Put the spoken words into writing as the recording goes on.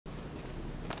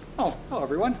Oh, hello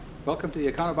everyone. Welcome to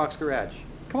the Econobox garage.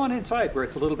 Come on inside where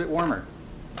it's a little bit warmer.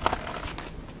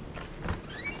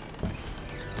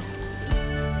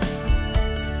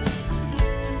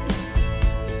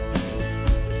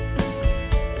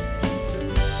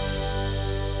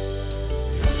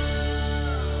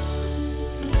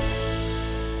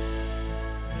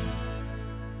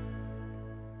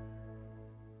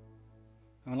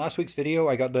 In last week's video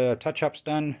I got the touch-ups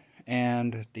done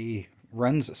and the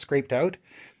runs scraped out.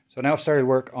 So now I've started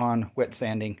work on wet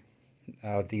sanding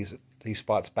these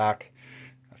spots back.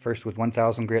 First with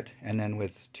 1000 grit and then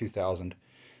with 2000.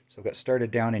 So I've got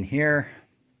started down in here.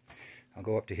 I'll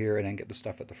go up to here and then get the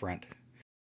stuff at the front.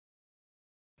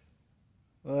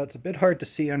 Well, it's a bit hard to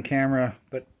see on camera,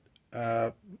 but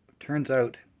turns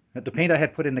out that the paint I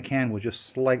had put in the can was just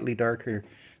slightly darker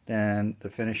than the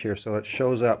finish here. So it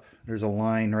shows up, there's a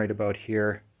line right about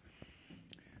here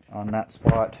on that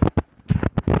spot.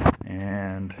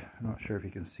 And I'm not sure if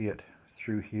you can see it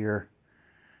through here.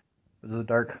 There's a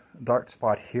dark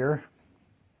spot here,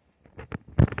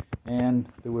 and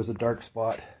there was a dark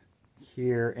spot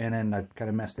here, and then I kind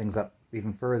of messed things up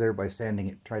even further by sanding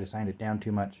it, try to sand it down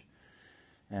too much,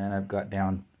 and I've got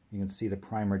down, you can see the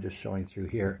primer just showing through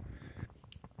here.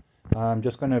 I'm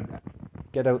just going to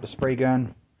get out the spray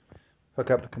gun, hook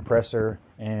up the compressor,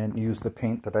 and use the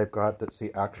paint that I've got that's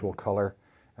the actual color.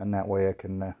 And that way I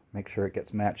can make sure it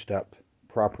gets matched up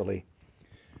properly.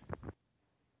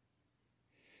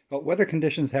 Well, weather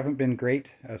conditions haven't been great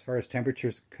as far as temperature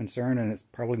is concerned, and it's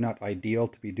probably not ideal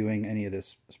to be doing any of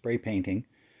this spray painting.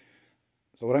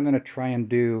 So what I'm going to try and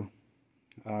do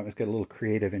is get a little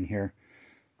creative in here.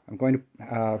 I'm going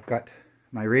to, I've got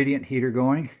my radiant heater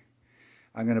going.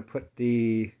 I'm going to put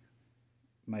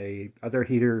my other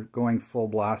heater going full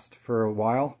blast for a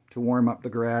while to warm up the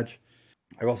garage.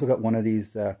 I've also got one of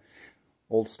these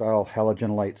old style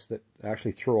halogen lights that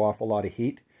actually throw off a lot of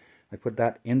heat. I put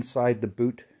that inside the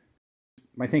boot.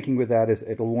 My thinking with that is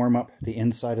it'll warm up the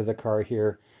inside of the car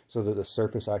here so that the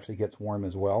surface actually gets warm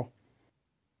as well.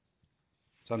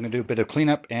 So I'm going to do a bit of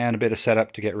cleanup and a bit of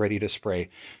setup to get ready to spray.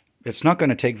 It's not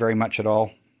going to take very much at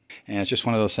all, and it's just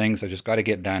one of those things I just got to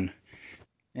get done.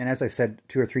 And as I've said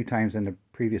 2 or 3 times in the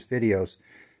previous videos,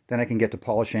 then I can get to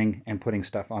polishing and putting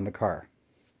stuff on the car.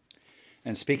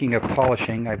 And speaking of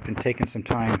polishing, I've been taking some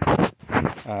time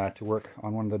to work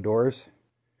on one of the doors.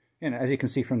 And as you can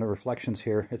see from the reflections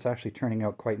here, it's actually turning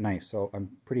out quite nice. So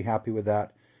I'm pretty happy with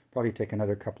that. Probably take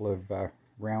another couple of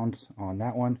rounds on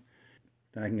that one.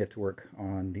 Then I can get to work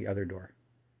on the other door.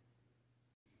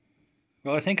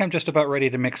 Well, I think I'm just about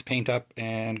ready to mix paint up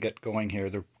and get going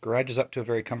here. The garage is up to a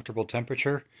very comfortable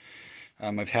temperature.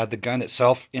 I've had the gun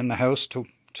itself in the house,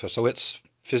 so it's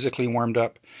physically warmed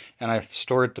up, and I've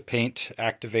stored the paint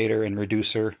activator and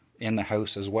reducer in the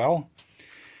house as well.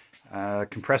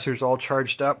 Compressor's all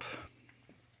charged up.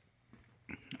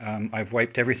 I've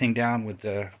wiped everything down with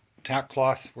the tack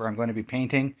cloth where I'm going to be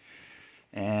painting,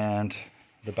 and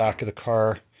the back of the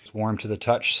car is warm to the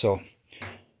touch, so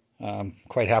I'm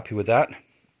quite happy with that.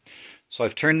 So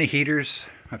I've turned the heaters.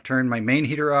 I've turned my main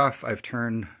heater off. I've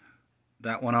turned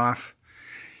that one off,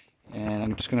 and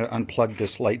I'm just going to unplug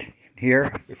this light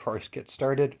here before I get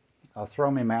started. I'll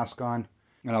throw my mask on,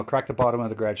 and I'll crack the bottom of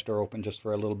the garage door open just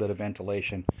for a little bit of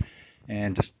ventilation,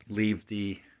 and just leave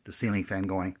the ceiling fan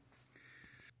going.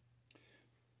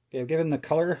 Okay, I've given the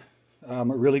color a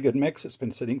really good mix. It's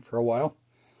been sitting for a while,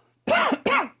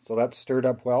 so that's stirred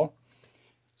up well.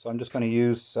 So I'm just going to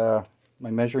use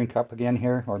my measuring cup again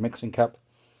here, or mixing cup,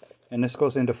 and this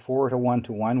goes into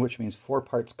 4:1:1, which means 4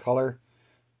 parts color,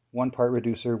 1 part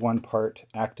reducer, 1 part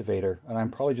activator. And I'm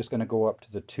probably just going to go up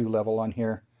to the 2 level on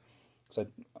here, because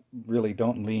I really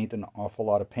don't need an awful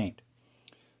lot of paint.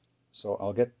 So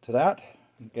I'll get to that,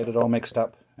 get it all mixed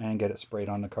up, and get it sprayed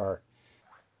on the car.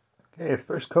 Okay,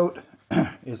 first coat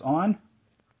is on.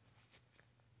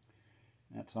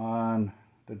 That's on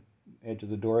the edge of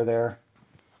the door there,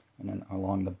 and then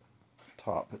along the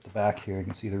top at the back here you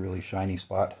can see the really shiny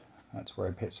spot. That's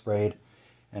where I sprayed,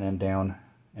 and then down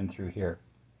and through here.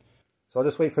 So I'll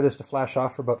just wait for this to flash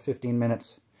off for about 15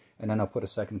 minutes, and then I'll put a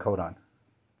second coat on.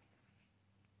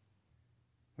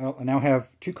 Well, I now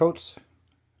have 2 coats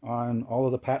on all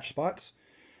of the patch spots.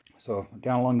 So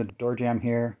down along the door jamb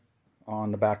here,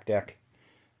 on the back deck,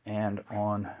 and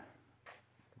on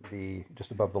the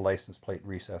just above the license plate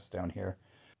recess down here.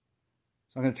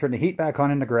 So I'm going to turn the heat back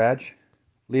on in the garage,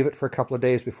 leave it for a couple of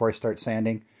days before I start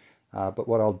sanding. But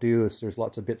what I'll do is there's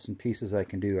lots of bits and pieces I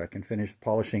can do. I can finish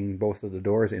polishing both of the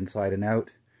doors inside and out.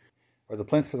 Or the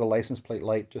plinth for the license plate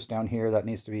light just down here, that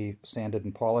needs to be sanded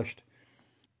and polished.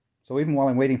 So even while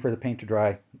I'm waiting for the paint to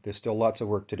dry, there's still lots of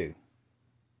work to do.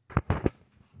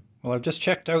 Well, I've just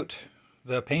checked out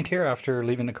the paint here after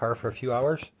leaving the car for a few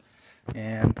hours,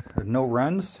 and no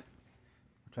runs,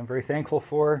 which I'm very thankful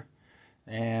for,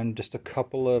 and just a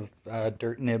couple of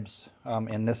dirt nibs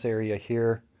in this area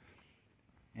here,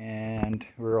 and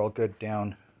we're all good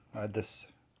down this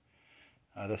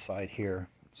side here.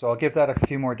 So I'll give that a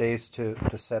few more days to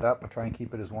set up. I'll try and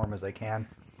keep it as warm as I can.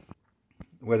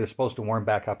 The weather's supposed to warm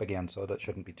back up again, so that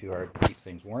shouldn't be too hard to keep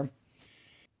things warm.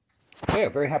 Yeah,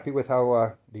 very happy with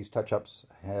how these touch-ups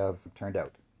have turned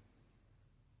out.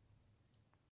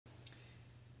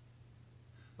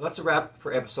 Well, that's a wrap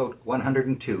for episode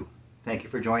 102. Thank you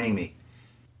for joining me.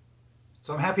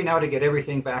 So I'm happy now to get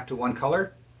everything back to one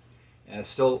color.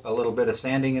 Still a little bit of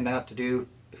sanding and that to do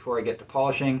before I get to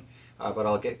polishing, but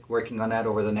I'll get working on that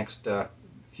over the next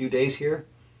few days here.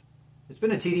 It's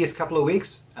been a tedious couple of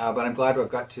weeks, but I'm glad I've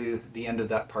got to the end of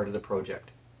that part of the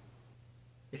project.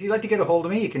 If you'd like to get a hold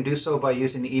of me, you can do so by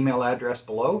using the email address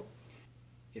below.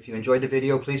 If you enjoyed the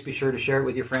video, please be sure to share it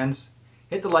with your friends.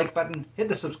 Hit the like button, hit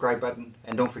the subscribe button,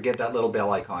 and don't forget that little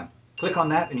bell icon. Click on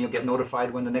that and you'll get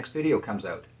notified when the next video comes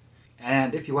out.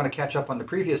 And if you want to catch up on the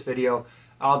previous video,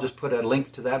 I'll just put a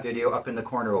link to that video up in the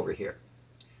corner over here.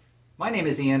 My name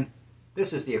is Ian.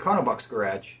 This is the Econobox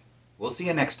Garage. We'll see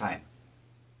you next time.